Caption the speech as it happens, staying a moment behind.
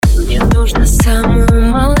Мне нужно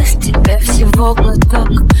самую малость, тебя всего глоток.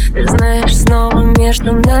 Ты знаешь, снова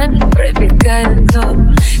между нами пробегает ток.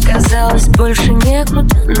 Казалось, больше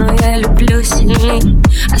некуда, но я люблю сильней.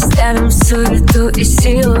 Оставим суету и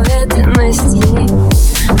силуэты на стене.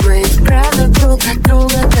 Мы и правда друг от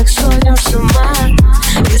друга так сходим с ума.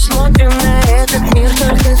 И смотрим на этот мир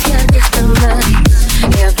только в ярких тонах.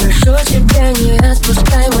 Я прошу тебя, не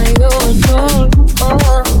отпускай мою ладонь.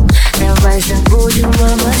 Давай забудем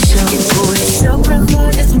обо всем. И пусть все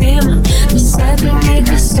проходит мимо, нас это не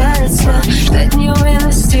касается. Ждать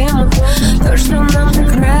невыносимо то, что нам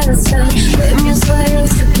так нравится. Дай мне свое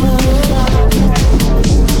тепло.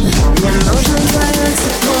 Мне нужно твое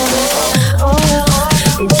тепло.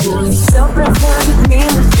 И пусть все проходит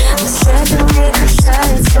мимо, нас это не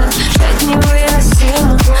касается. Ждать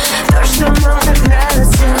невыносимо то, что нам так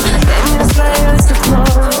нравится. Дай мне свое тепло.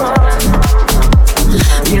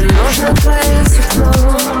 Мне нужно твое тепло.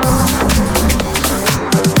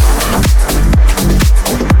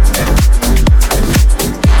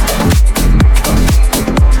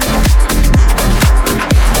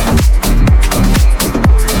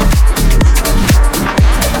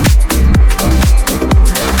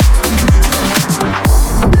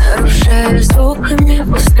 Нарушаю звуками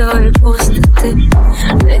пустой пустоты.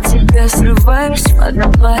 На тебя срываюсь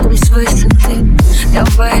водопадом с высоты.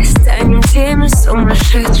 Давай станем теми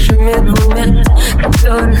сумасшедшими двумя,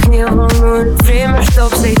 которых не волнует время,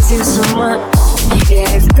 чтоб сойти с ума.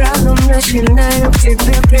 Я и вправду начинаю к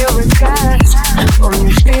тебе привыкать.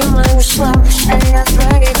 Помнишь ты мою слабость, а я в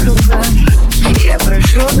твоих руках. Я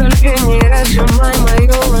прошу, только не разжимай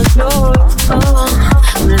мою ладонь.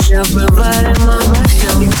 Мы забывали